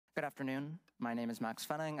Good afternoon. My name is Max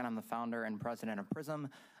Fenning, and I'm the founder and president of PRISM,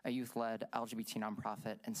 a youth-led LGBT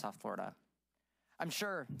nonprofit in South Florida. I'm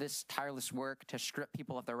sure this tireless work to strip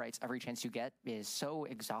people of their rights every chance you get is so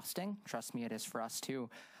exhausting. Trust me, it is for us too.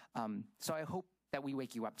 So I hope that we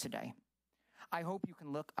wake you up today. I hope you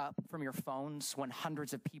can look up from your phones when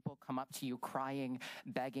hundreds of people come up to you crying,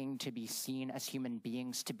 begging to be seen as human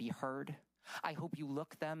beings, to be heard. I hope you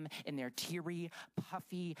look them in their teary,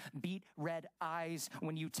 puffy, beet red eyes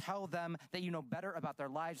when you tell them that you know better about their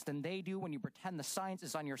lives than they do, when you pretend the science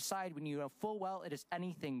is on your side, when you know full well it is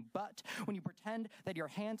anything but, when you pretend that your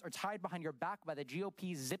hands are tied behind your back by the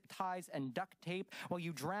GOP's zip ties and duct tape, while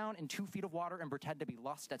you drown in 2 feet of water and pretend to be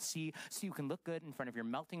lost at sea so you can look good in front of your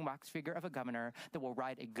melting wax figure of a governor that will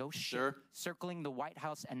ride a ghost ship circling the White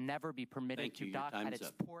House and never be permitted to dock at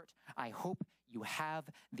its port. I hope you have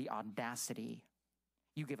the audacity.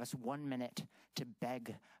 You give us 1 minute to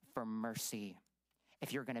beg for mercy.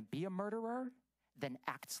 If you're going to be a murderer, then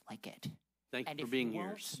act like it. Thank you for being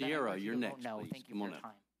here. Sierra, you're next, please. Thank you for your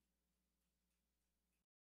time.